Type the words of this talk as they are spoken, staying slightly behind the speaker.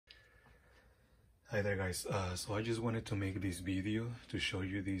Hi there guys, so I just wanted to make this video to show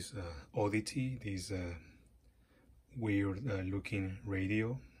you this oddity, this weird looking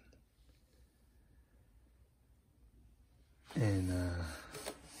radio. And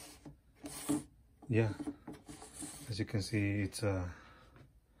yeah, as you can see, it's a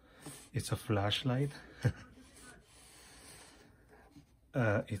flashlight.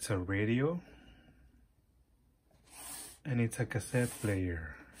 It's a radio, and it's a cassette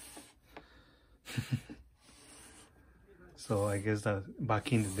player. So I guess that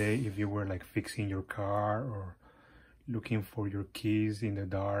back in the day, if you were like fixing your car or looking for your keys in the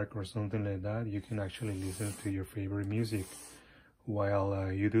dark or something like that, you can actually listen to your favorite music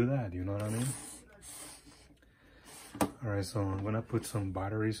while you do that, you know what I mean? Alright, so I'm gonna put some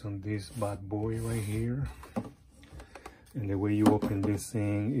batteries on this bad boy right here. And the way you open this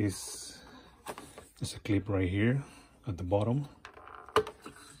thing is there's a clip right here at the bottom.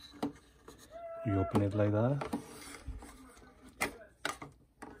 You open it like that.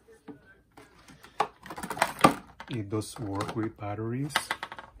 It does work with batteries.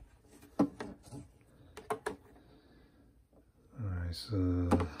 Alright, so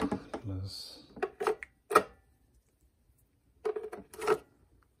plus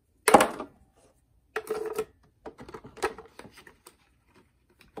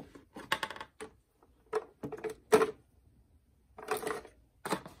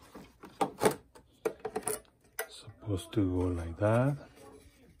supposed to go like that.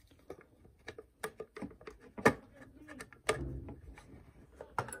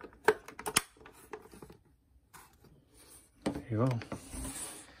 There you go.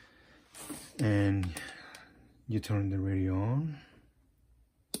 And you turn the radio on.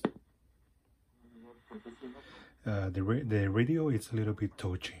 The radio is a little bit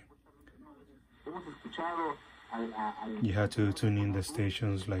touchy. You have to tune in the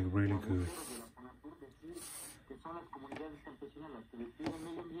stations like really good.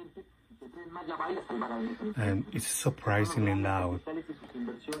 And it's surprisingly loud.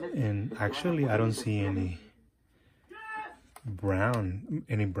 And actually I don't see any brand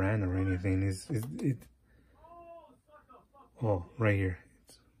or anything. Oh, right here.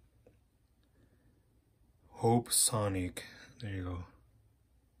 It's Hope Sonic. There you go.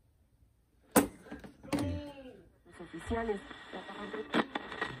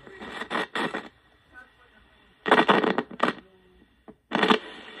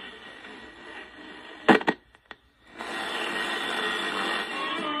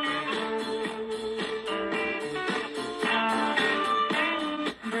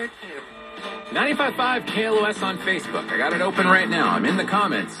 .5 KLOS on Facebook. I got it open right now. I'm in the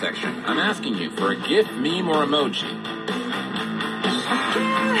comments section. I'm asking you for a GIF, meme, or emoji.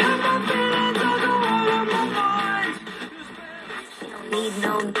 Need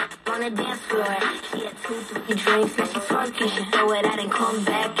no on the dance floor. She had 2-3 drinks and she fucking. She throw it out and come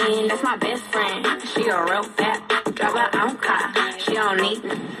back in. That's my best friend. She a real bad, drive her own car. She don't need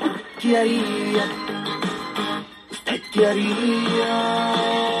me.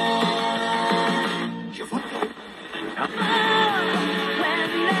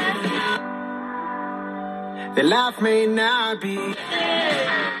 The laugh may not be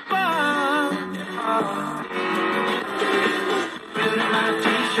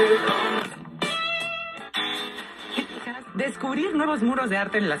Descubrir nuevos muros de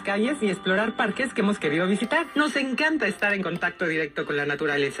arte en las calles y explorar parques que hemos querido visitar. Nos encanta estar en contacto directo con la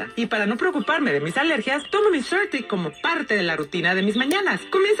naturaleza. Y para no preocuparme de mis alergias, tomo mi Surtic como parte de la rutina de mis mañanas.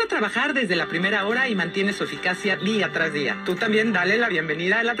 Comienza a trabajar desde la primera hora y mantiene su eficacia día tras día. Tú también dale la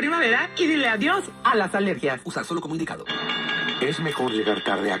bienvenida a la primavera y dile adiós a las alergias. Usar solo como indicado. Es mejor llegar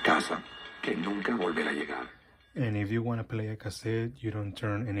tarde a casa que nunca volver a llegar. And if you want to play a cassette, you don't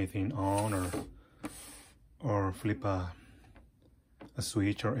turn anything on or flip a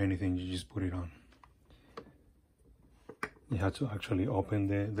switch or anything, you just put it on. You have to actually open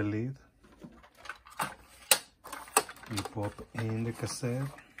the lid. You pop in the cassette,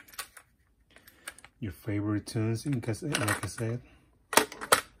 your favorite tunes in a cassette.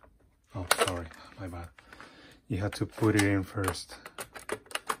 Oh, sorry, my bad. You have to put it in first,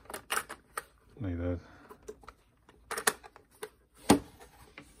 like that.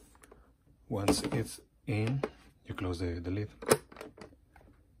 Once it's in, you close the lid.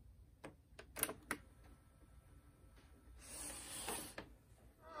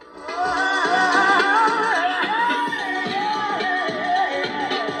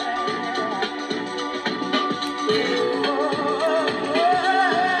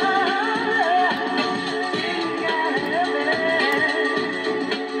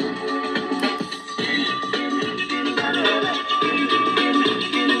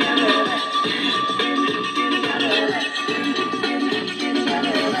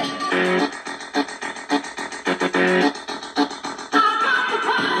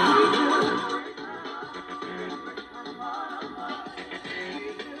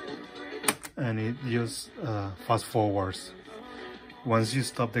 and it just fast forwards. Once you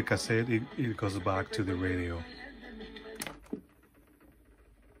stop the cassette, it goes back to the radio.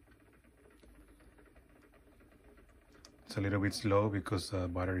 It's a little bit slow because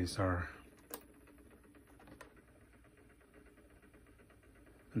batteries are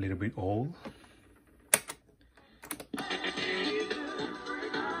a little bit old.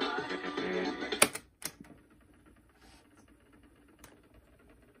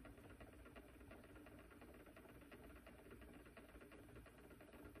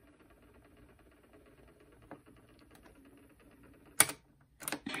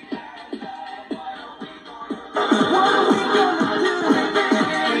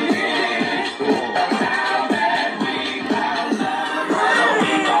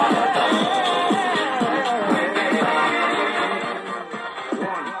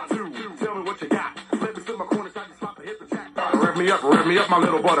 Rev me up, my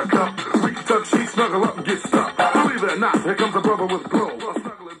little buttercup. We can tuck sheets, snuggle up and get stuck. Believe it or not, here comes a brother with glow.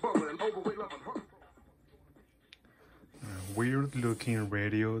 Weird looking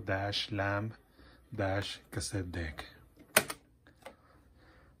radio dash lamp dash cassette deck.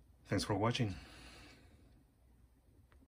 Thanks for watching.